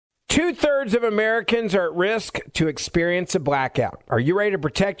2/3 of Americans are at risk to experience a blackout. Are you ready to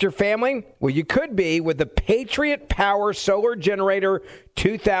protect your family? Well, you could be with the Patriot Power Solar Generator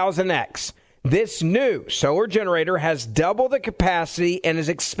 2000X. This new solar generator has double the capacity and is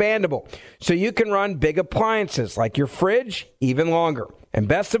expandable, so you can run big appliances like your fridge even longer. And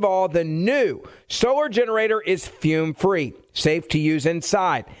best of all, the new solar generator is fume-free, safe to use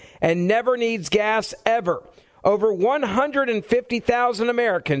inside, and never needs gas ever. Over 150,000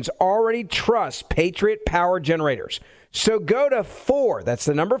 Americans already trust Patriot Power Generators. So go to that's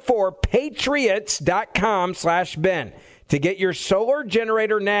the number 4, patriots.com/Ben to get your solar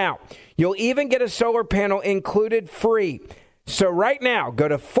generator now. You'll even get a solar panel included free. So right now, go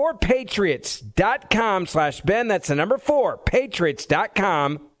to 4patriots.com/Ben. That's the number 4,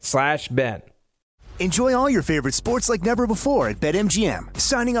 patriots.com/Ben. Enjoy all your favorite sports like never before at BetMGM.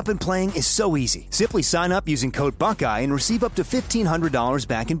 Signing up and playing is so easy. Simply sign up using code Buckeye and receive up to $1,500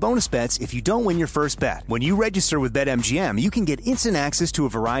 back in bonus bets if you don't win your first bet. When you register with BetMGM, you can get instant access to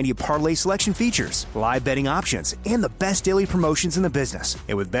a variety of parlay selection features, live betting options, and the best daily promotions in the business.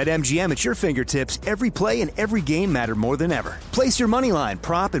 And with BetMGM at your fingertips, every play and every game matter more than ever. Place your moneyline,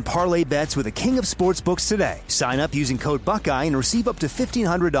 prop, and parlay bets with the king of sportsbooks today. Sign up using code Buckeye and receive up to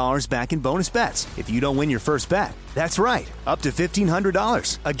 $1,500 back in bonus bets if you don't win your first bet. That's right, up to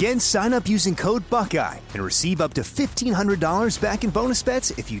 $1,500. Again, sign up using code Buckeye and receive up to $1,500 back in bonus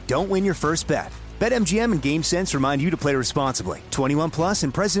bets if you don't win your first bet. BetMGM and GameSense remind you to play responsibly. 21 plus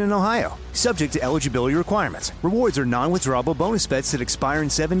and present in Ohio. Subject to eligibility requirements. Rewards are non-withdrawable bonus bets that expire in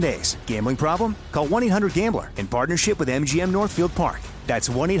 7 days. Gambling problem? Call 1-800-GAMBLER in partnership with MGM Northfield Park. That's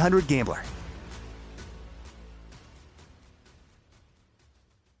 1-800-GAMBLER.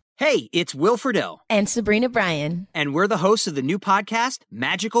 Hey, it's Will Friedle. And Sabrina Bryan. And we're the hosts of the new podcast,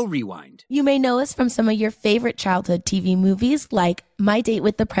 Magical Rewind. You may know us from some of your favorite childhood TV movies like My Date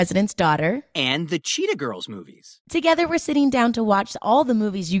with the President's Daughter. And the Cheetah Girls movies. Together, we're sitting down to watch all the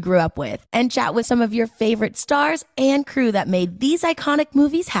movies you grew up with and chat with some of your favorite stars and crew that made these iconic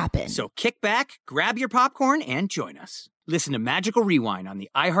movies happen. So kick back, grab your popcorn, and join us. Listen to Magical Rewind on the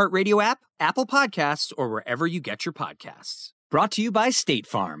iHeartRadio app, Apple Podcasts, or wherever you get your podcasts. Brought to you by State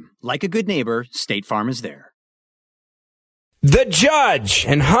Farm. Like a good neighbor, State Farm is there. The judge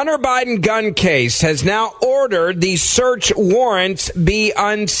in Hunter Biden gun case has now ordered the search warrants be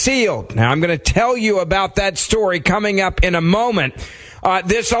unsealed. Now, I'm going to tell you about that story coming up in a moment.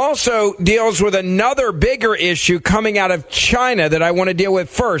 This also deals with another bigger issue coming out of China that I want to deal with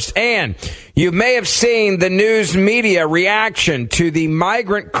first. And you may have seen the news media reaction to the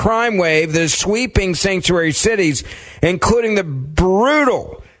migrant crime wave that is sweeping sanctuary cities, including the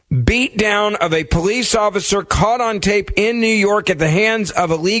brutal beatdown of a police officer caught on tape in New York at the hands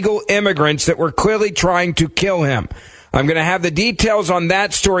of illegal immigrants that were clearly trying to kill him. I'm going to have the details on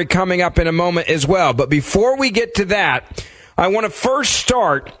that story coming up in a moment as well. But before we get to that, I want to first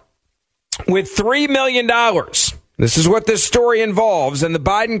start with $3 million. This is what this story involves and the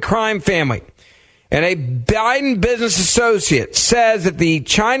Biden crime family. And a Biden business associate says that the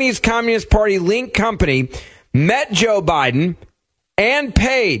Chinese Communist Party linked company met Joe Biden and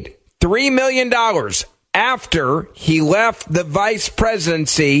paid $3 million after he left the vice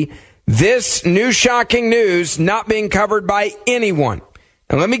presidency. This new shocking news not being covered by anyone.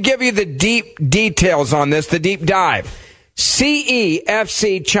 And let me give you the deep details on this, the deep dive.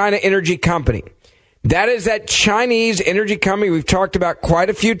 CEFC, China Energy Company. That is that Chinese energy company we've talked about quite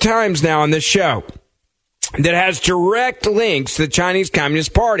a few times now on this show that has direct links to the Chinese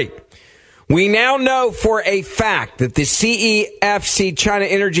Communist Party. We now know for a fact that the CEFC, China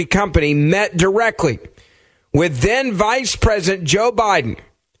Energy Company, met directly with then Vice President Joe Biden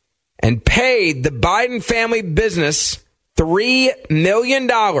and paid the Biden family business $3 million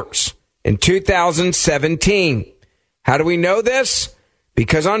in 2017. How do we know this?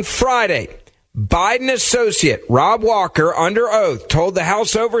 Because on Friday, Biden associate Rob Walker, under oath, told the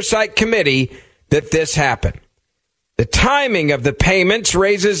House Oversight Committee that this happened. The timing of the payments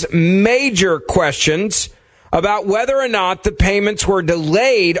raises major questions about whether or not the payments were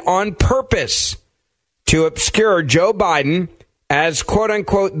delayed on purpose to obscure Joe Biden as, quote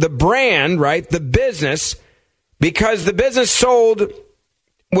unquote, the brand, right, the business, because the business sold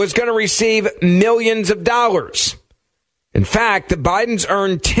was going to receive millions of dollars. In fact, the Bidens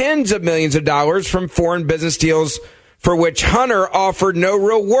earned tens of millions of dollars from foreign business deals for which Hunter offered no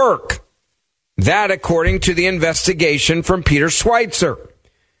real work. That, according to the investigation from Peter Schweitzer.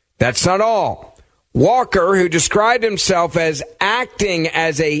 That's not all. Walker, who described himself as acting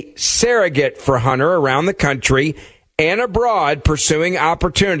as a surrogate for Hunter around the country and abroad pursuing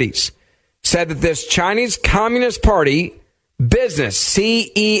opportunities, said that this Chinese Communist Party business,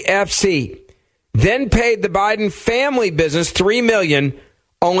 CEFC, then paid the Biden family business $3 million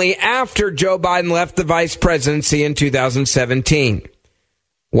only after Joe Biden left the vice presidency in 2017.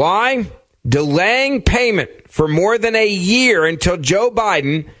 Why? Delaying payment for more than a year until Joe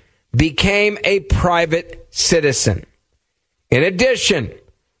Biden became a private citizen. In addition,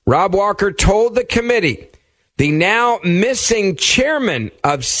 Rob Walker told the committee the now missing chairman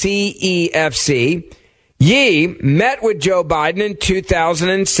of CEFC, Yee, met with Joe Biden in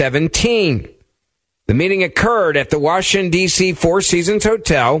 2017. The meeting occurred at the Washington, D.C. Four Seasons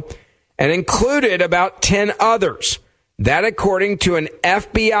Hotel and included about 10 others. That according to an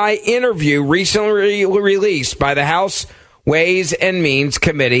FBI interview recently released by the House Ways and Means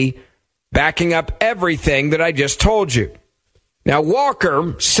Committee, backing up everything that I just told you. Now,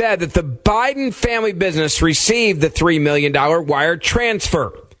 Walker said that the Biden family business received the $3 million wire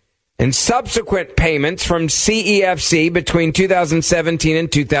transfer and subsequent payments from CEFC between 2017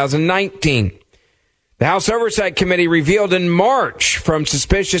 and 2019. The House Oversight Committee revealed in March from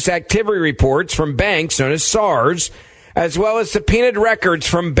suspicious activity reports from banks known as SARS, as well as subpoenaed records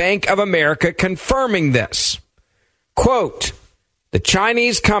from Bank of America confirming this. Quote, the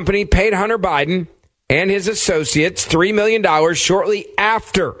Chinese company paid Hunter Biden and his associates $3 million shortly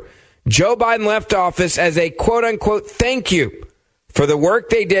after Joe Biden left office as a quote-unquote thank you for the work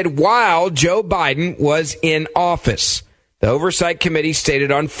they did while Joe Biden was in office, the Oversight Committee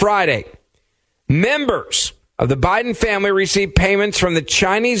stated on Friday. Members of the Biden family received payments from the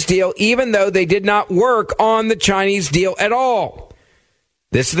Chinese deal even though they did not work on the Chinese deal at all.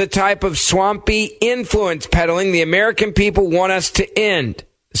 This is the type of swampy influence peddling the American people want us to end,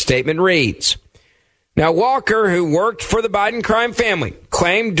 the statement reads. Now, Walker, who worked for the Biden crime family,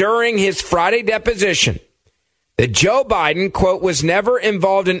 claimed during his Friday deposition that Joe Biden, quote, was never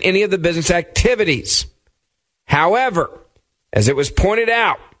involved in any of the business activities. However, as it was pointed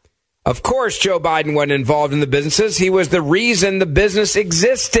out, of course, Joe Biden wasn't involved in the businesses. He was the reason the business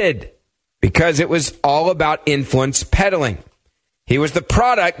existed because it was all about influence peddling. He was the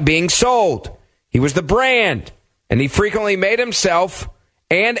product being sold. He was the brand. And he frequently made himself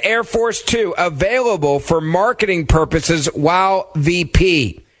and Air Force Two available for marketing purposes while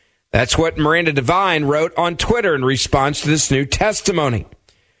VP. That's what Miranda Devine wrote on Twitter in response to this new testimony.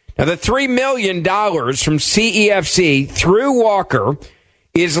 Now, the $3 million from CEFC through Walker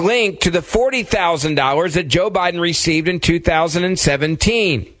is linked to the $40,000 that Joe Biden received in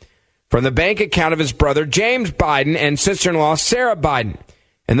 2017 from the bank account of his brother James Biden and sister-in-law Sarah Biden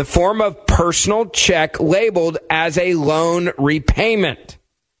in the form of personal check labeled as a loan repayment.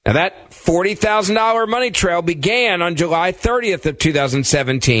 Now, that $40,000 money trail began on July 30th of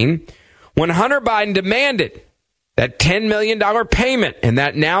 2017 when Hunter Biden demanded that $10 million payment in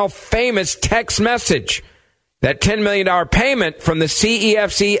that now famous text message. That $10 million payment from the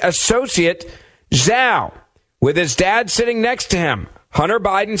CEFC associate, Zhao, with his dad sitting next to him, Hunter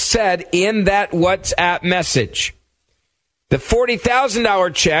Biden said in that WhatsApp message. The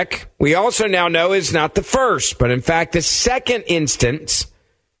 $40,000 check, we also now know, is not the first, but in fact the second instance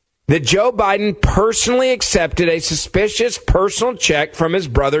that Joe Biden personally accepted a suspicious personal check from his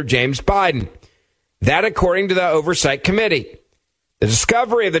brother James Biden. That according to the Oversight Committee. The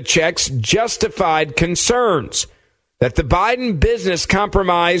discovery of the checks justified concerns that the Biden business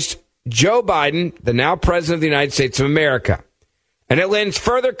compromised Joe Biden, the now president of the United States of America. And it lends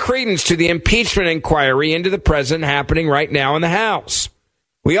further credence to the impeachment inquiry into the president happening right now in the House.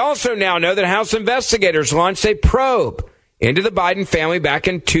 We also now know that House investigators launched a probe into the Biden family back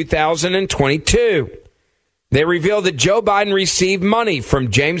in 2022. They revealed that Joe Biden received money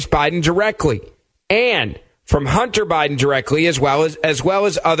from James Biden directly and from Hunter Biden directly, as well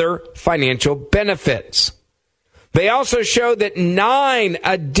as other financial benefits. They also showed that 9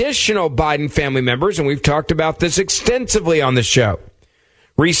 additional Biden family members, and we've talked about this extensively on the show,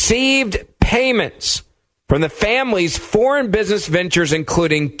 received payments from the family's foreign business ventures,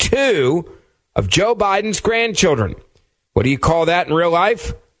 including 2 of Joe Biden's grandchildren. What do you call that in real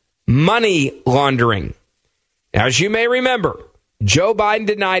life? Money laundering. Now, as you may remember, Joe Biden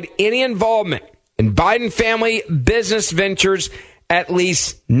denied any involvement in Biden family business ventures at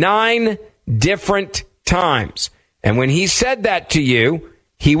least 9 different times. And when he said that to you,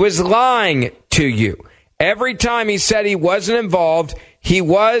 he was lying to you. Every time he said he wasn't involved, he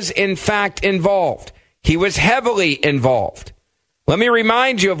was in fact involved. He was heavily involved. Let me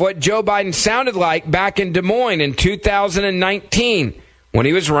remind you of what Joe Biden sounded like back in Des Moines in 2019 when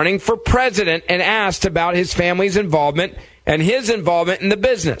he was running for president and asked about his family's involvement and his involvement in the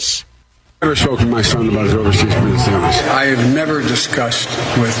business. I never spoke to my son about his overseas business dealings. I have never discussed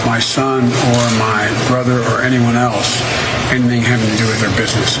with my son or my brother or anyone else anything having to do with their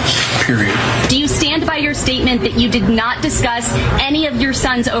businesses, period. Do you stand by your statement that you did not discuss any of your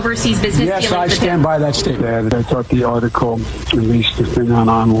son's overseas business dealings? Yes, I stand by that statement. I thought the article, at least the thing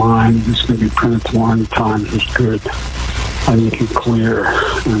online, is going to be printed tomorrow in the Times, was good. I think it's clear.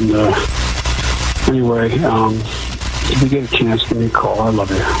 And anyway, if you get a chance, give me a call. I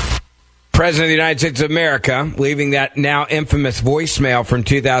love you. President of the United States of America, leaving that now infamous voicemail from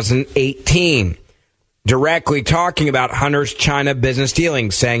 2018, directly talking about Hunter's China business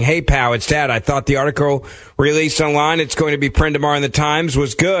dealings, saying, "Hey, pal, it's Dad. I thought the article released online, it's going to be printed tomorrow in the Times,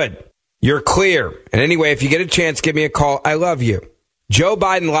 was good. You're clear. And anyway, if you get a chance, give me a call. I love you." Joe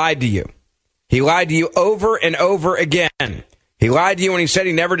Biden lied to you. He lied to you over and over again. He lied to you when he said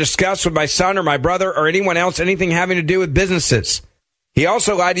he never discussed with my son or my brother or anyone else anything having to do with businesses. He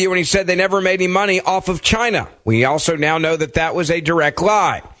also lied to you when he said they never made any money off of China. We also now know that that was a direct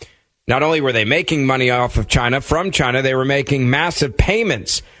lie. Not only were they making money off of China, from China, they were making massive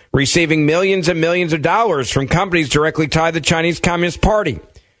payments, receiving millions and millions of dollars from companies directly tied to the Chinese Communist Party.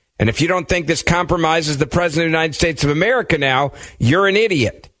 And if you don't think this compromises the President of the United States of America now, you're an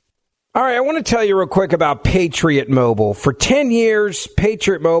idiot. All right, I want to tell you real quick about Patriot Mobile. For 10 years,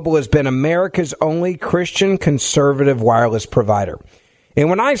 Patriot Mobile has been America's only Christian conservative wireless provider. And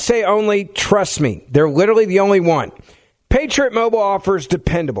when I say only, trust me, they're literally the only one. Patriot Mobile offers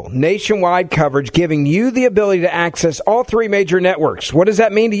dependable, nationwide coverage, giving you the ability to access all three major networks. What does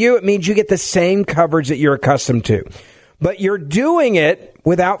that mean to you? It means you get the same coverage that you're accustomed to. But you're doing it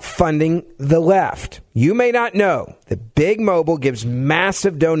without funding the left. You may not know that Big Mobile gives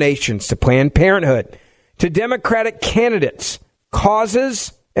massive donations to Planned Parenthood, to Democratic candidates,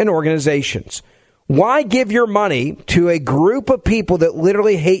 causes, and organizations. Why give your money to a group of people that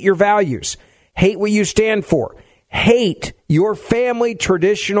literally hate your values, hate what you stand for, hate your family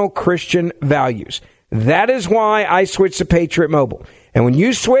traditional Christian values? That is why I switched to Patriot Mobile. And when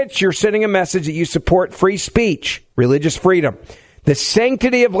you switch, you're sending a message that you support free speech, religious freedom, the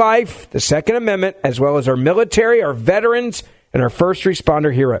sanctity of life, the Second Amendment, as well as our military, our veterans, and our first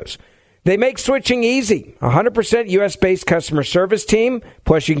responder heroes. They make switching easy. 100% U.S.-based customer service team.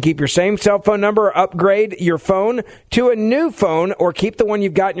 Plus, you can keep your same cell phone number or upgrade your phone to a new phone or keep the one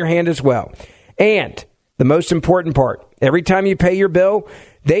you've got in your hand as well. And the most important part, every time you pay your bill,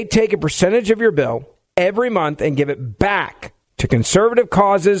 they take a percentage of your bill every month and give it back to conservative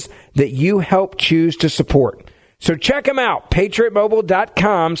causes that you help choose to support. So check them out,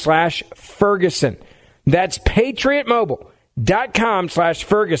 patriotmobile.com/Ferguson. That's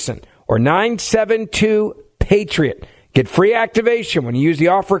patriotmobile.com/Ferguson. Or 972-PATRIOT. Get free activation when you use the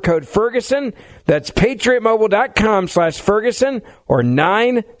offer code Ferguson. That's patriotmobile.com/Ferguson or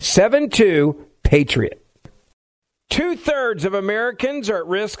 972-PATRIOT. 2/3 of Americans are at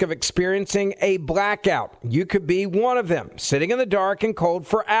risk of experiencing a blackout. You could be one of them, sitting in the dark and cold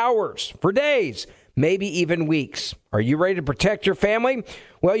for hours, for days, maybe even weeks. Are you ready to protect your family?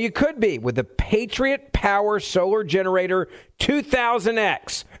 Well, you could be with the Patriot Power Solar Generator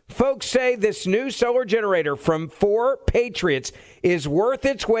 2000X. Folks say this new solar generator from 4 Patriots is worth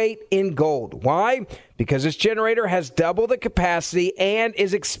its weight in gold. Why? Because this generator has double the capacity and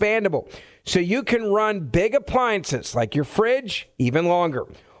is expandable. So you can run big appliances like your fridge even longer.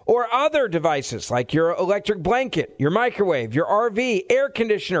 Or other devices like your electric blanket, your microwave, your RV, air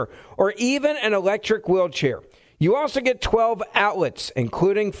conditioner, or even an electric wheelchair. You also get 12 outlets,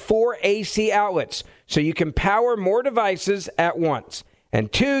 including 4 AC outlets, so you can power more devices at once.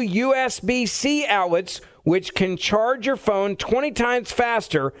 And 2 USB-C outlets, which can charge your phone 20 times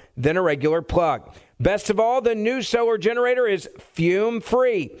faster than a regular plug. Best of all, the new solar generator is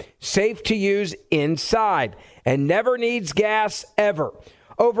fume-free, safe to use inside, and never needs gas ever.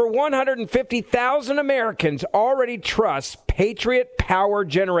 Over 150,000 Americans already trust Patriot Power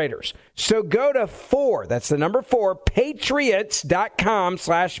Generators. So go to 4, that's the number 4,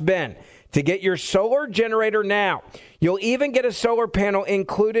 patriots.com/Ben to get your solar generator now. You'll even get a solar panel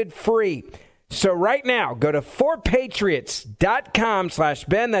included free. So right now, go to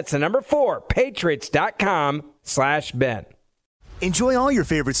 4patriots.com/Ben. That's the number 4, patriots.com/Ben. Enjoy all your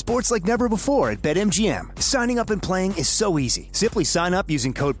favorite sports like never before at BetMGM. Signing up and playing is so easy. Simply sign up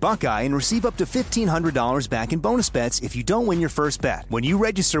using code Buckeye and receive up to $1,500 back in bonus bets if you don't win your first bet. When you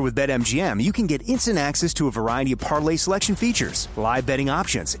register with BetMGM, you can get instant access to a variety of parlay selection features, live betting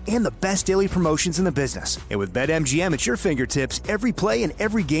options, and the best daily promotions in the business. And with BetMGM at your fingertips, every play and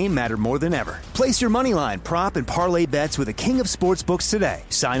every game matter more than ever. Place your moneyline, prop, and parlay bets with the king of sportsbooks today.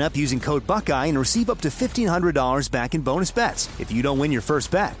 Sign up using code Buckeye and receive up to $1,500 back in bonus bets. If if you don't win your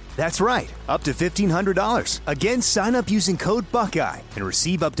first bet. That's right, up to $1,500. Again, sign up using code Buckeye and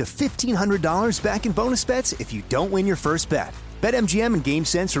receive up to $1,500 back in bonus bets if you don't win your first bet. BetMGM and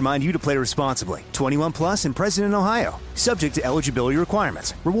GameSense remind you to play responsibly. 21 plus and present in Ohio. Subject to eligibility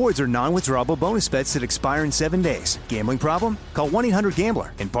requirements. Rewards are non-withdrawable bonus bets that expire in 7 days. Gambling problem? Call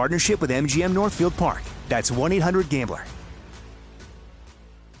 1-800-GAMBLER in partnership with MGM Northfield Park. That's 1-800-GAMBLER.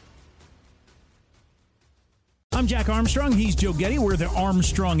 I'm Jack Armstrong. He's Joe Getty. We're the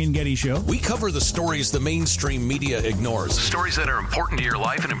Armstrong and Getty Show. We cover the stories the mainstream media ignores. Stories that are important to your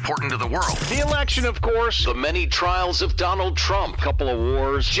life and important to the world. The election, of course. The many trials of Donald Trump. Couple of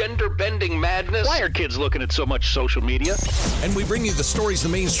wars. Gender-bending madness. Why are kids looking at so much social media? And we bring you the stories the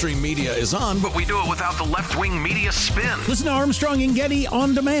mainstream media is on, but we do it without the left-wing media spin. Listen to Armstrong and Getty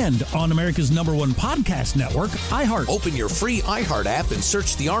on demand on America's #1 podcast network, iHeart. Open your free iHeart app and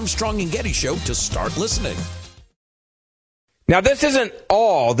search The Armstrong and Getty Show to start listening. Now, this isn't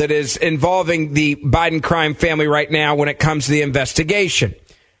all that is involving the Biden crime family right now when it comes to the investigation.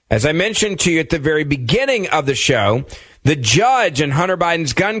 As I mentioned to you at the very beginning of the show, the judge in Hunter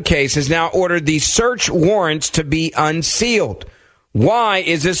Biden's gun case has now ordered the search warrants to be unsealed. Why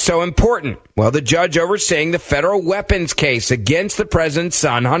is this so important? Well, the judge overseeing the federal weapons case against the president's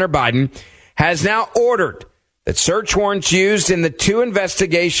son, Hunter Biden, has now ordered that search warrants used in the 2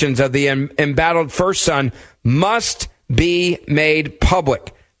 investigations of the embattled first son must be made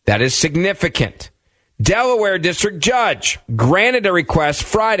public. That is significant. Delaware District Judge granted a request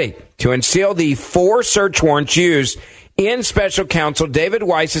Friday to unseal the 4 search warrants used in Special Counsel David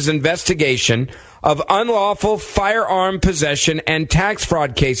Weiss's investigation of unlawful firearm possession and tax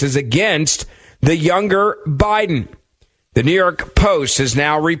fraud cases against the younger Biden. The New York Post is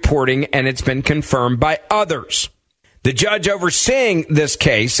now reporting, and it's been confirmed by others. The judge overseeing this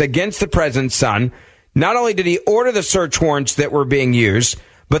case against the president's son, not only did he order the search warrants that were being used,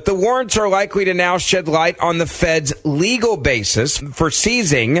 but the warrants are likely to now shed light on the Fed's legal basis for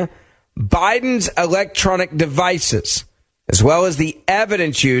seizing Biden's electronic devices, as well as the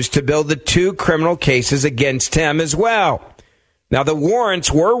evidence used to build the 2 criminal cases against him as well. Now, the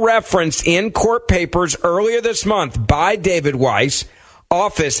warrants were referenced in court papers earlier this month by David Weiss'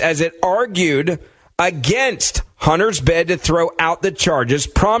 office as it argued against Hunter's bid to throw out the charges,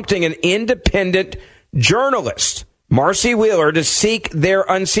 prompting an independent journalist, Marcy Wheeler, to seek their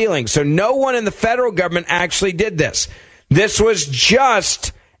unsealing. So no one in the federal government actually did this. This was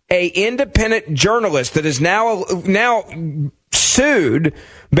just a independent journalist that is now sued,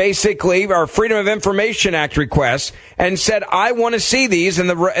 basically, our Freedom of Information Act request, and said, I want to see these, and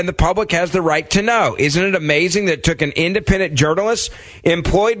the public has the right to know. Isn't it amazing that it took an independent journalist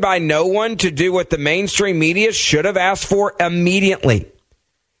employed by no one to do what the mainstream media should have asked for immediately?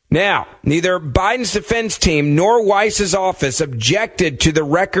 Now, neither Biden's defense team nor Weiss's office objected to the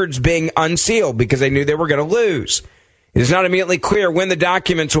records being unsealed because they knew they were going to lose. It is not immediately clear when the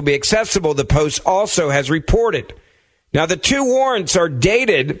documents will be accessible, the Post also has reported. Now, the 2 warrants are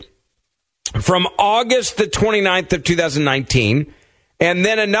dated from August the 29th of 2019, and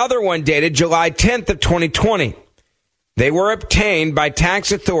then another one dated July 10th of 2020. They were obtained by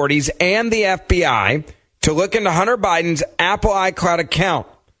tax authorities and the FBI to look into Hunter Biden's Apple iCloud account.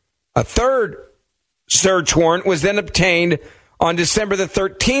 A third search warrant was then obtained on December the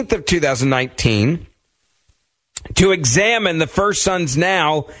 13th of 2019 to examine the first son's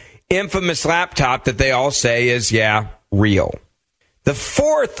now infamous laptop that they all say is, real. The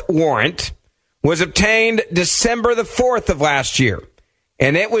 4th warrant was obtained December the 4th of last year,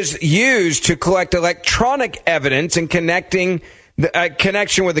 and it was used to collect electronic evidence in connection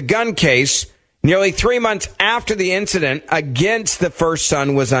with the gun case nearly 3 months after the incident against the first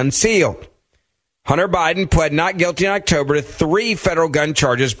son was unsealed. Hunter Biden pled not guilty in October to 3 federal gun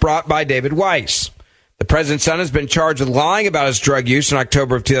charges brought by David Weiss. The president's son has been charged with lying about his drug use in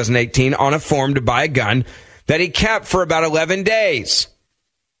October of 2018 on a form to buy a gun that he kept for about 11 days.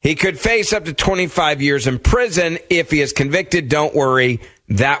 He could face up to 25 years in prison if he is convicted. Don't worry,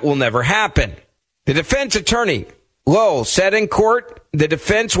 that will never happen. The defense attorney, Lowell, said in court the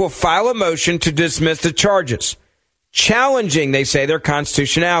defense will file a motion to dismiss the charges, challenging, they say, their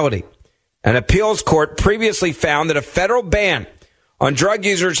constitutionality. An appeals court previously found that a federal ban on drug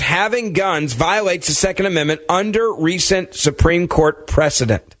users having guns violates the Second Amendment under recent Supreme Court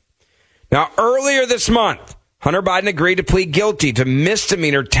precedent. Now, earlier this month, Hunter Biden agreed to plead guilty to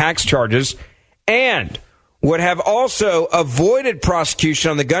misdemeanor tax charges and would have also avoided prosecution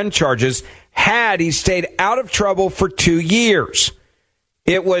on the gun charges had he stayed out of trouble for 2 years.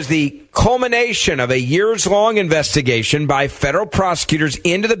 It was the culmination of a years-long investigation by federal prosecutors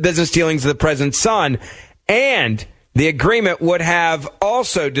into the business dealings of the president's son and The agreement would have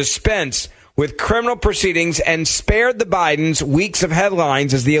also dispensed with criminal proceedings and spared the Bidens weeks of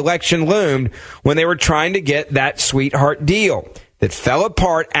headlines as the election loomed when they were trying to get that sweetheart deal that fell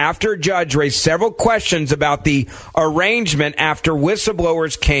apart after a judge raised several questions about the arrangement after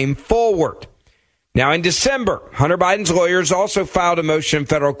whistleblowers came forward. Now, in December, Hunter Biden's lawyers also filed a motion in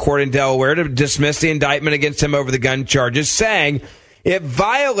federal court in Delaware to dismiss the indictment against him over the gun charges, saying it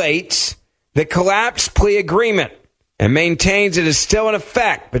violates the collapsed plea agreement and maintains it is still in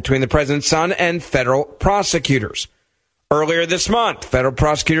effect between the president's son and federal prosecutors. Earlier this month, federal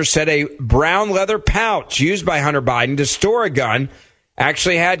prosecutors said a brown leather pouch used by Hunter Biden to store a gun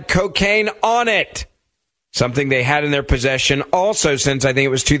actually had cocaine on it, something they had in their possession also since I think it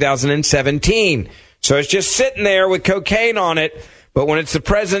was 2017. So it's just sitting there with cocaine on it. But when it's the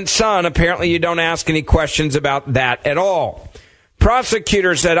president's son, apparently you don't ask any questions about that at all.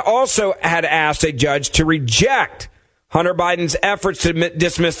 Prosecutors had also had asked a judge to reject Hunter Biden's efforts to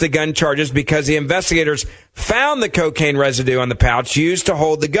dismiss the gun charges because the investigators found the cocaine residue on the pouch used to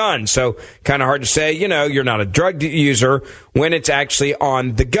hold the gun. So kind of hard to say, you're not a drug user when it's actually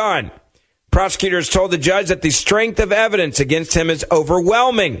on the gun. Prosecutors told the judge that the strength of evidence against him is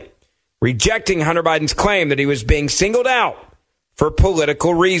overwhelming, rejecting Hunter Biden's claim that he was being singled out for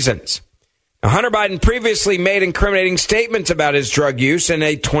political reasons. Now, Hunter Biden previously made incriminating statements about his drug use in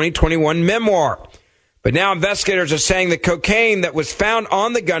a 2021 memoir. But now investigators are saying the cocaine that was found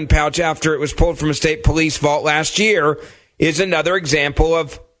on the gun pouch after it was pulled from a state police vault last year is another example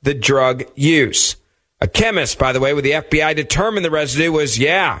of the drug use. A chemist, by the way, with the FBI determined the residue was,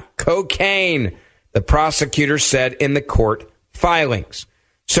 cocaine, the prosecutor said in the court filings.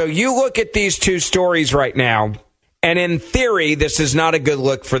 So you look at these two stories right now, and in theory, this is not a good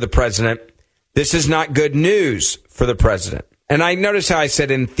look for the president. This is not good news for the president. And I notice how I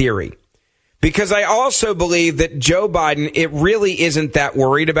said in theory. Because I also believe that Joe Biden, it really isn't that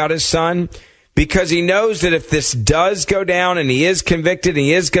worried about his son, because he knows that if this does go down and he is convicted and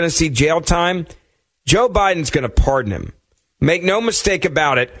he is going to see jail time, Joe Biden's going to pardon him. Make no mistake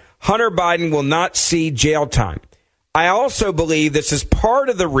about it, Hunter Biden will not see jail time. I also believe this is part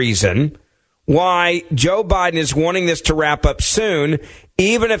of the reason why Joe Biden is wanting this to wrap up soon,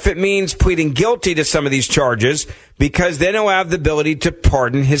 even if it means pleading guilty to some of these charges, because then he'll have the ability to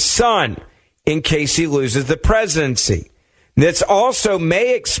pardon his son in case he loses the presidency. This also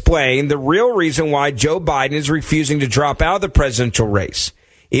may explain the real reason why Joe Biden is refusing to drop out of the presidential race,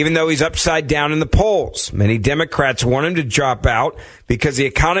 even though he's upside down in the polls. Many Democrats want him to drop out because the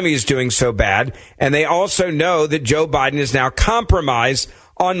economy is doing so bad, and they also know that Joe Biden is now compromised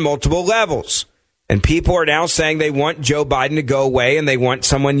on multiple levels. And people are now saying they want Joe Biden to go away and they want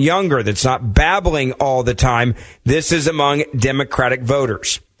someone younger that's not babbling all the time. This is among Democratic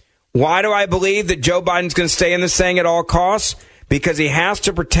voters. Why do I believe that Joe Biden's going to stay in this thing at all costs? Because he has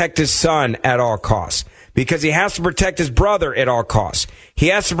to protect his son at all costs. Because he has to protect his brother at all costs. He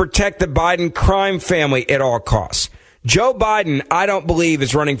has to protect the Biden crime family at all costs. Joe Biden, I don't believe,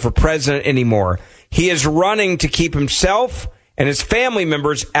 is running for president anymore. He is running to keep himself and his family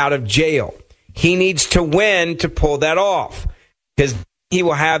members out of jail. He needs to win to pull that off, because he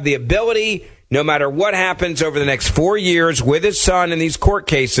will have the ability, no matter what happens over the next 4 years with his son in these court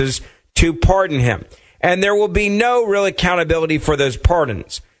cases, to pardon him. And there will be no real accountability for those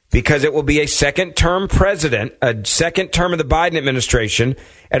pardons, because it will be a second-term president, a second term of the Biden administration,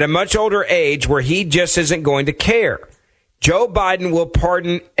 at a much older age where he just isn't going to care. Joe Biden will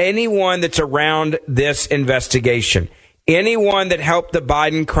pardon anyone that's around this investigation. Anyone that helped the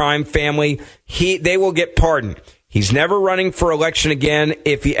Biden crime family, they will get pardoned. He's never running for election again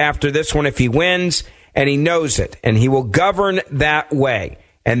after this one if he wins, and he knows it, and he will govern that way.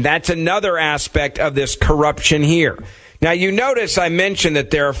 And that's another aspect of this corruption here. Now, you notice I mentioned that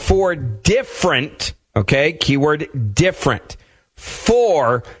there are 4 different, keyword different,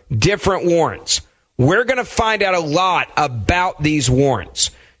 4 different warrants. We're going to find out a lot about these warrants.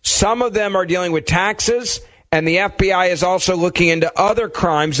 Some of them are dealing with taxes, and the FBI is also looking into other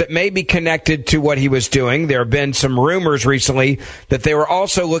crimes that may be connected to what he was doing. There have been some rumors recently that they were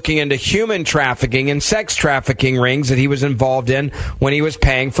also looking into human trafficking and sex trafficking rings that he was involved in when he was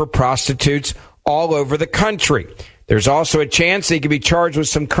paying for prostitutes all over the country. There's also a chance he could be charged with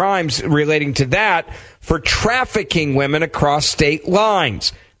some crimes relating to that for trafficking women across state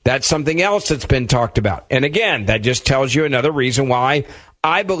lines. That's something else that's been talked about. And again, that just tells you another reason why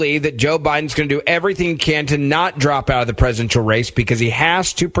I believe that Joe Biden's going to do everything he can to not drop out of the presidential race, because he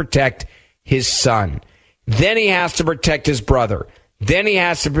has to protect his son. Then he has to protect his brother. Then he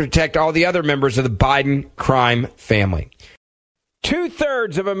has to protect all the other members of the Biden crime family.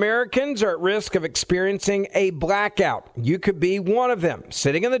 2/3 of Americans are at risk of experiencing a blackout. You could be one of them,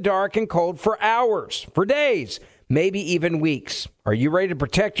 sitting in the dark and cold for hours, for days, maybe even weeks. Are you ready to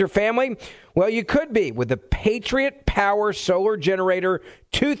protect your family? Well, you could be with the Patriot Power Solar Generator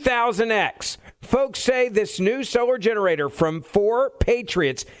 2000X. Folks say this new solar generator from 4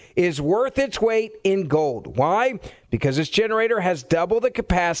 Patriots is worth its weight in gold. Why? Because this generator has double the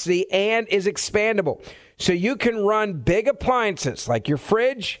capacity and is expandable. So you can run big appliances like your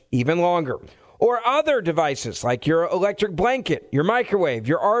fridge even longer, or other devices like your electric blanket, your microwave,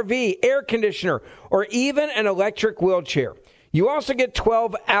 your RV, air conditioner, or even an electric wheelchair. You also get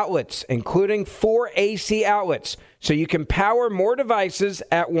 12 outlets, including 4 AC outlets, so you can power more devices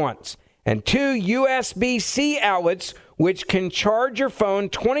at once, and 2 USB-C outlets, which can charge your phone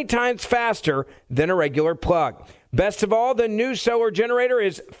 20 times faster than a regular plug. Best of all, the new solar generator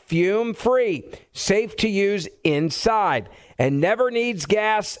is fume-free, safe to use inside, and never needs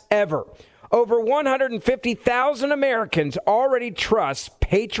gas ever. Over 150,000 Americans already trust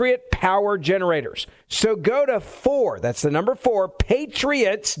Patriot Power Generators. So go to 4, that's the number 4,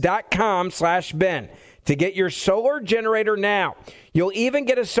 patriots.com/Ben to get your solar generator now. You'll even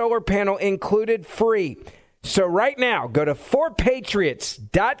get a solar panel included free. So right now, go to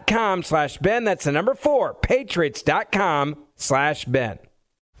 4patriots.com/Ben. That's the number 4, patriots.com/Ben.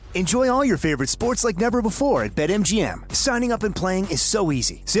 Enjoy all your favorite sports like never before at BetMGM. Signing up and playing is so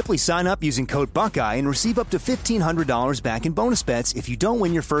easy. Simply sign up using code Buckeye and receive up to $1,500 back in bonus bets if you don't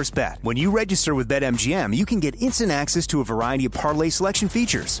win your first bet. When you register with BetMGM, you can get instant access to a variety of parlay selection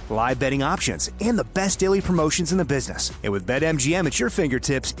features, live betting options, and the best daily promotions in the business. And with BetMGM at your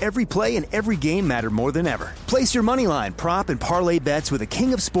fingertips, every play and every game matter more than ever. Place your moneyline, prop, and parlay bets with the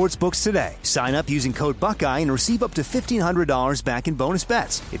king of sportsbooks today. Sign up using code Buckeye and receive up to $1,500 back in bonus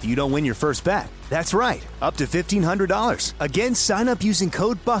bets if you don't win your first bet. That's right, up to $1,500. Again, sign up using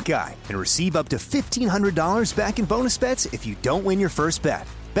code Buckeye and receive up to $1,500 back in bonus bets if you don't win your first bet.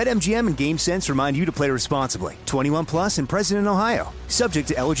 BetMGM and GameSense remind you to play responsibly. 21 plus and present in Ohio. Subject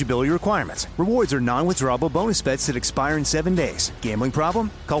to eligibility requirements. Rewards are non-withdrawable bonus bets that expire in 7 days. Gambling problem?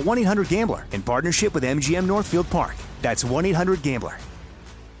 Call 1-800-GAMBLER in partnership with MGM Northfield Park. That's 1-800-GAMBLER.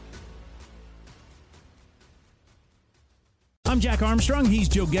 I'm Jack Armstrong. He's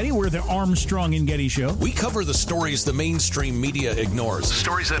Joe Getty. We're the Armstrong and Getty Show. We cover the stories the mainstream media ignores.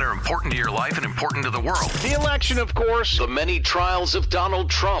 Stories that are important to your life and important to the world. The election, of course. The many trials of Donald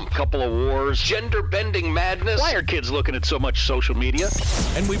Trump. Couple of wars. Gender-bending madness. Why are kids looking at so much social media?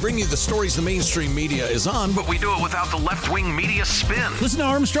 And we bring you the stories the mainstream media is on, but we do it without the left-wing media spin. Listen to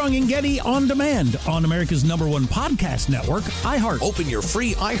Armstrong and Getty on demand on America's #1 podcast network, iHeart. Open your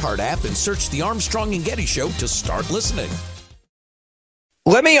free iHeart app and search the Armstrong and Getty Show to start listening.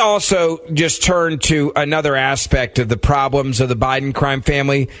 Let me also just turn to another aspect of the problems of the Biden crime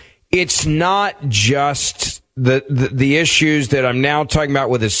family. It's not just the issues that I'm now talking about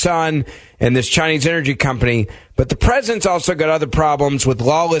with his son and this Chinese energy company, but the president's also got other problems with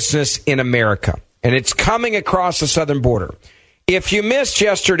lawlessness in America, and it's coming across the southern border. If you missed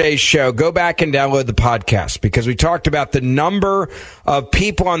yesterday's show, go back and download the podcast because we talked about the number of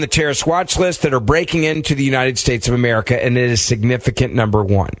people on the terrorist watch list that are breaking into the United States of America, and it is significant, number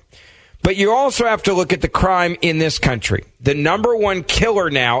one. But you also have to look at the crime in this country. The number one killer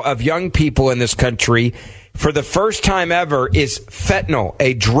now of young people in this country for the first time ever is fentanyl,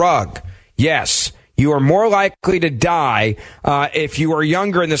 a drug. Yes, you are more likely to die if you are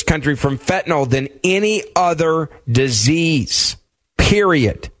younger in this country from fentanyl than any other disease,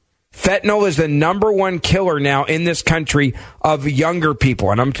 period. Fentanyl is the number one killer now in this country of younger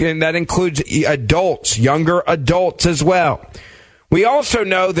people, and that includes adults, younger adults as well. We also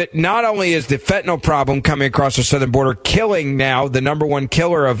know that not only is the fentanyl problem coming across the southern border killing now the number one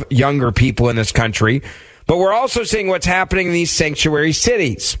killer of younger people in this country, but we're also seeing what's happening in these sanctuary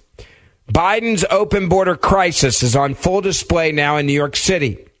cities. Biden's open border crisis is on full display now in New York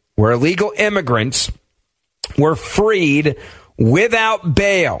City, where illegal immigrants were freed without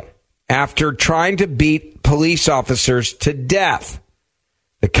bail after trying to beat police officers to death.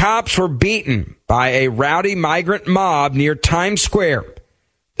 The cops were beaten by a rowdy migrant mob near Times Square.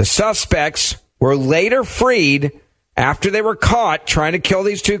 The suspects were later freed after they were caught trying to kill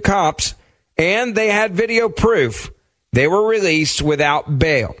these two cops, and they had video proof. They were released without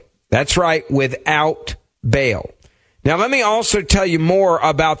bail. That's right, without bail. Now, let me also tell you more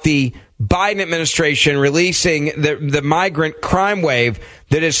about the Biden administration releasing the migrant crime wave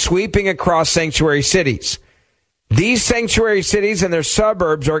that is sweeping across sanctuary cities. These sanctuary cities and their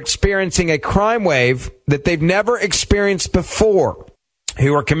suburbs are experiencing a crime wave that they've never experienced before.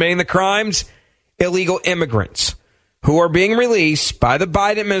 Who are committing the crimes? Illegal immigrants. who are being released by the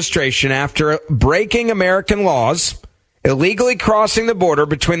Biden administration after breaking American laws, illegally crossing the border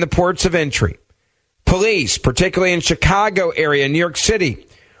between the ports of entry. Police, particularly in Chicago area, New York City,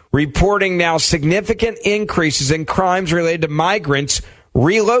 reporting now significant increases in crimes related to migrants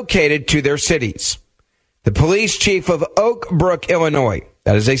relocated to their cities. The police chief of Oak Brook, Illinois,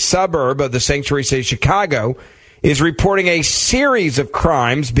 that is a suburb of the sanctuary city of Chicago, is reporting a series of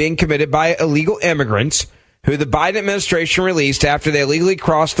crimes being committed by illegal immigrants who the Biden administration released after they illegally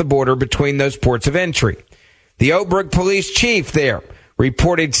crossed the border between those ports of entry. The Oak Brook police chief there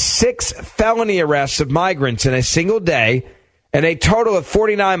reported 6 felony arrests of migrants in a single day and a total of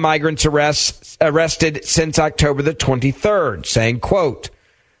 49 migrants arrested since October the 23rd, saying, quote,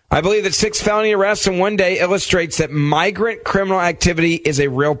 I believe that 6 felony arrests in one day illustrates that migrant criminal activity is a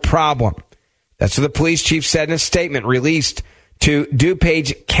real problem. That's what the police chief said in a statement released to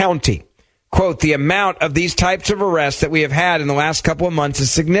DuPage County. Quote, the amount of these types of arrests that we have had in the last couple of months is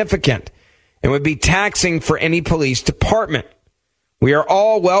significant and would be taxing for any police department. We are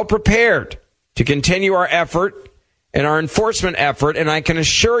all well prepared to continue our effort and our enforcement effort, and I can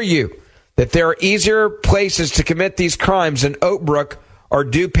assure you that there are easier places to commit these crimes in Oak Brook or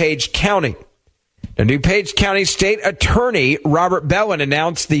DuPage County. The DuPage County State Attorney Robert Bellin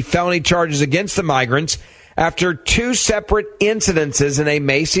announced the felony charges against the migrants after 2 separate incidences in a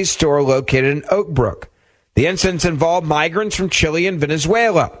Macy's store located in Oak Brook. The incidents involved migrants from Chile and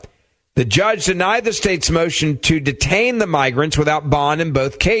Venezuela. The judge denied the state's motion to detain the migrants without bond in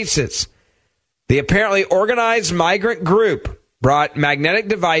both cases. The apparently organized migrant group brought magnetic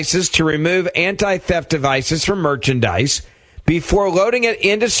devices to remove anti-theft devices from merchandise before loading it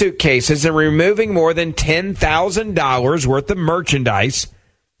into suitcases and removing more than $10,000 worth of merchandise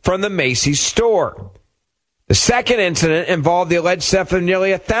from the Macy's store. The second incident involved the alleged theft of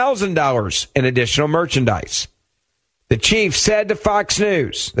nearly $1,000 in additional merchandise. The chief said to Fox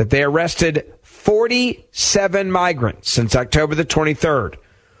News that they arrested 47 migrants since October the 23rd.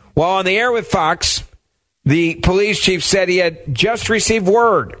 While on the air with Fox, the police chief said he had just received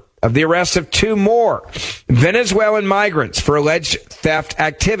word of the arrest of 2 more Venezuelan migrants for alleged theft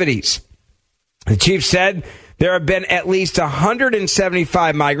activities. The chief said there have been at least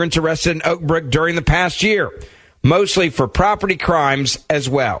 175 migrants arrested in Oak Brook during the past year, mostly for property crimes as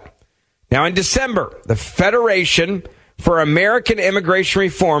well. Now, in December, the Federation for American Immigration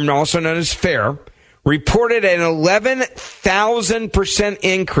Reform, also known as FAIR, reported an 11,000%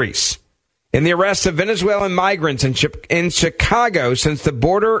 increase in the arrest of Venezuelan migrants in Chicago since the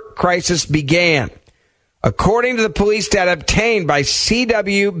border crisis began. According to the police data obtained by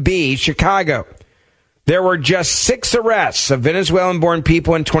CWB Chicago, there were just 6 arrests of Venezuelan-born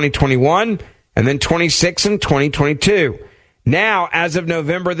people in 2021 and then 26 in 2022. Now, as of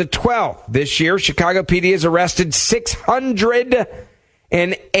November the 12th this year, Chicago PD has arrested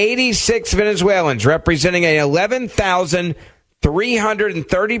 686 Venezuelans, representing an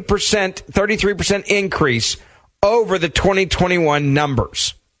 11,333% increase over the 2021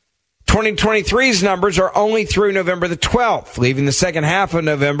 numbers. 2023's numbers are only through November the 12th, leaving the second half of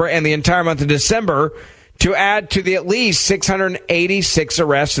November and the entire month of December to add to the at least 686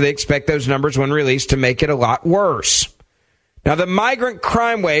 arrests. So they expect those numbers when released to make it a lot worse. Now, the migrant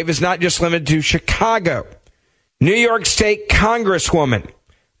crime wave is not just limited to Chicago. New York State Congresswoman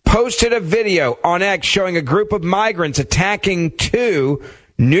posted a video on X showing a group of migrants attacking 2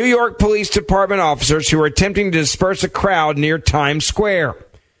 New York Police Department officers who were attempting to disperse a crowd near Times Square.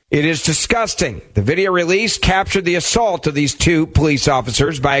 It is disgusting. The video released captured the assault of these 2 police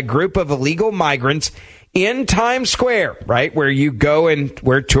officers by a group of illegal migrants in Times Square, right, where you go and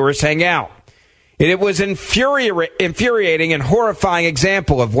where tourists hang out. It was an infuriating and horrifying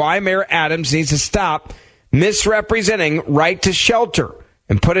example of why Mayor Adams needs to stop misrepresenting right to shelter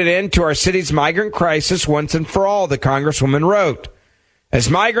and put an end to our city's migrant crisis once and for all, the Congresswoman wrote. As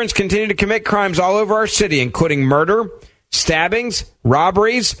migrants continue to commit crimes all over our city, including murder, stabbings,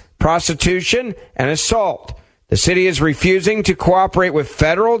 robberies, prostitution, and assault, the city is refusing to cooperate with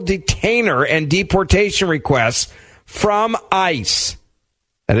federal detainer and deportation requests from ICE.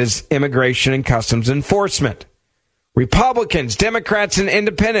 That is Immigration and Customs Enforcement. Republicans, Democrats, and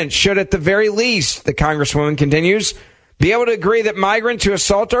independents should at the very least, the Congresswoman continues, be able to agree that migrants who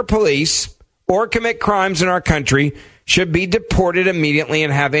assault our police or commit crimes in our country should be deported immediately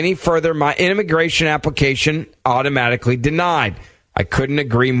and have any further immigration application automatically denied. I couldn't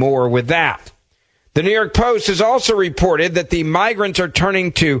agree more with that. The New York Post has also reported that the migrants are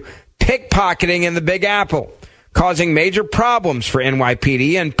turning to pickpocketing in the Big Apple, causing major problems for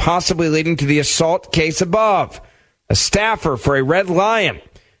NYPD and possibly leading to the assault case above. A staffer for a Red Lion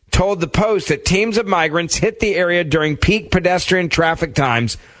told the Post that teams of migrants hit the area during peak pedestrian traffic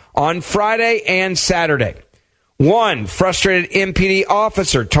times on Friday and Saturday. One frustrated MPD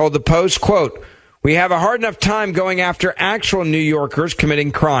officer told the Post, quote, "We have a hard enough time going after actual New Yorkers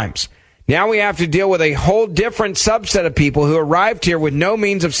committing crimes. Now we have to deal with a whole different subset of people who arrived here with no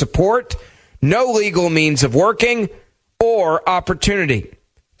means of support, no legal means of working, or opportunity."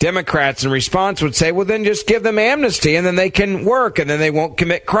 Democrats in response would say, well, then just give them amnesty and then they can work and then they won't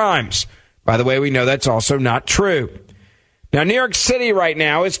commit crimes. By the way, we know that's also not true. Now, New York City right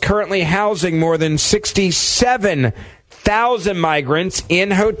now is currently housing more than 67,000 migrants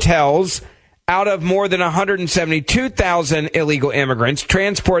in hotels out of more than 172,000 illegal immigrants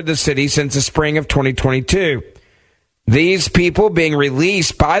transported to the city since the spring of 2022. These people being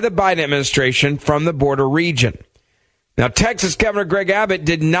released by the Biden administration from the border region. Now, Texas Governor Greg Abbott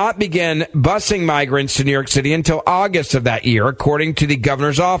did not begin busing migrants to New York City until August of that year, according to the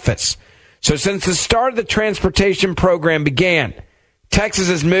governor's office. So since the start of the transportation program began, Texas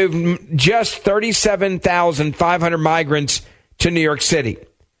has moved just 37,500 migrants to New York City.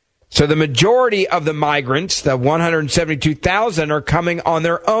 So the majority of the migrants, the 172,000, are coming on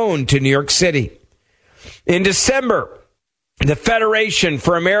their own to New York City. In December, the Federation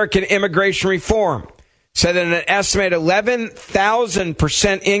for American Immigration Reform said that an estimated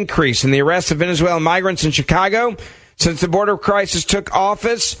 11,000% increase in the arrest of Venezuelan migrants in Chicago since the border crisis took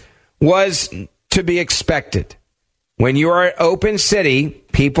office was to be expected. When you are an open city,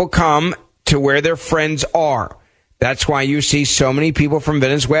 people come to where their friends are. That's why you see so many people from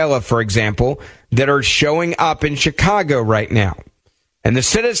Venezuela, for example, that are showing up in Chicago right now. And the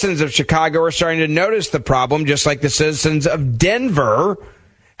citizens of Chicago are starting to notice the problem, just like the citizens of Denver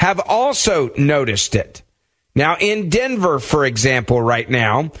have also noticed it. Now, in Denver, for example, right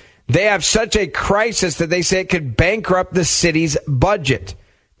now, they have such a crisis that they say it could bankrupt the city's budget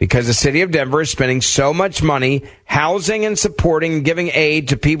because the city of Denver is spending so much money housing and supporting and giving aid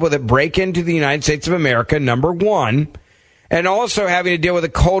to people that break into the United States of America, number one, and also having to deal with the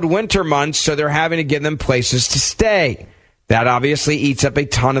cold winter months, so they're having to give them places to stay. That obviously eats up a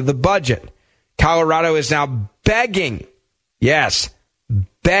ton of the budget. Colorado is now begging, yes,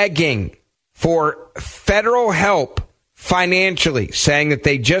 begging for federal help financially, saying that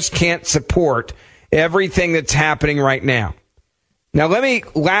they just can't support everything that's happening right now. Now, let me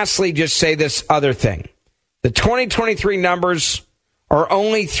lastly just say this other thing. The 2023 numbers are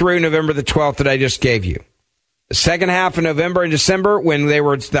only through November the 12th that I just gave you. The second half of November and December, when they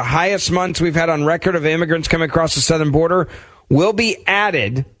were the highest months we've had on record of immigrants coming across the southern border, will be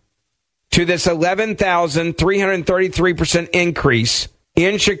added to this 11,333% increase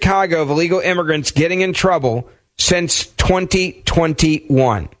in Chicago of illegal immigrants getting in trouble since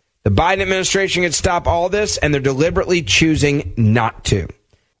 2021. The Biden administration could stop all this, and they're deliberately choosing not to.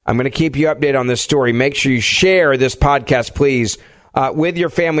 I'm going to keep you updated on this story. Make sure you share this podcast, please, with your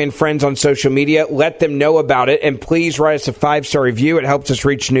family and friends on social media. Let them know about it, and please write us a 5-star review. It helps us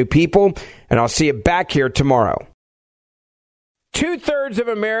reach new people, and I'll see you back here tomorrow. 2/3 of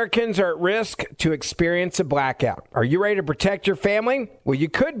Americans are at risk to experience a blackout. Are you ready to protect your family? Well, you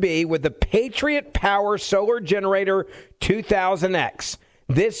could be with the Patriot Power Solar Generator 2000X.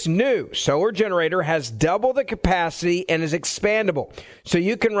 This new solar generator has double the capacity and is expandable, so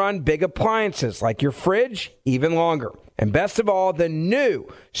you can run big appliances like your fridge even longer. And best of all, the new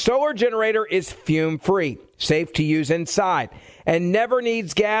solar generator is fume-free, safe to use inside, and never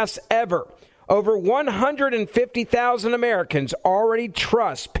needs gas ever. Over 150,000 Americans already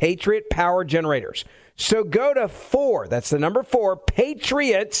trust Patriot Power Generators. So go to 4, that's the number 4,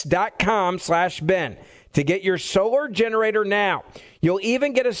 patriots.com/Ben to get your solar generator now. You'll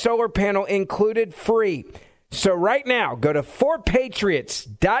even get a solar panel included free. So right now, go to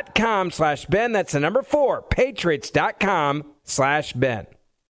 4patriots.com/Ben. That's the number 4, patriots.com/Ben.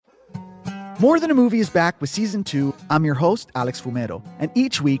 More Than a Movie is back with Season 2. I'm your host, Alex Fumero. And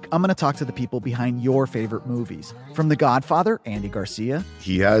each week, I'm going to talk to the people behind your favorite movies. From The Godfather, Andy Garcia.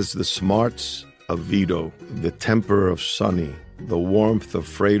 He has the smarts of Vito, the temper of Sonny, the warmth of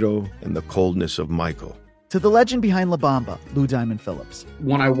Fredo, and the coldness of Michael. To the legend behind La Bamba, Lou Diamond Phillips.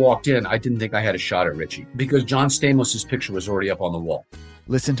 When I walked in, I didn't think I had a shot at Richie because John Stamos' picture was already up on the wall.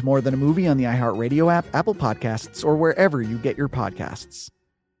 Listen to More Than a Movie on the iHeartRadio app, Apple Podcasts, or wherever you get your podcasts.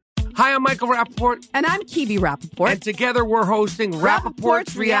 Hi, I'm Michael Rappaport. And I'm Kibi Rappaport. And together we're hosting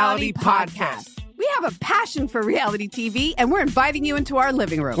Rappaport's Reality Podcast. We have a passion for reality TV, and we're inviting you into our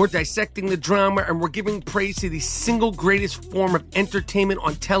living room. We're dissecting the drama, and we're giving praise to the single greatest form of entertainment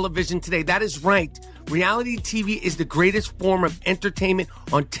on television today. That is right. Reality TV is the greatest form of entertainment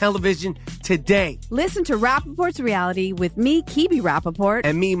on television today. Listen to Rappaport's Reality with me, Kibi Rappaport.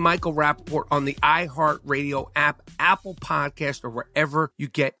 And me, Michael Rappaport, on the iHeartRadio app, Apple Podcast, or wherever you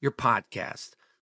get your podcast.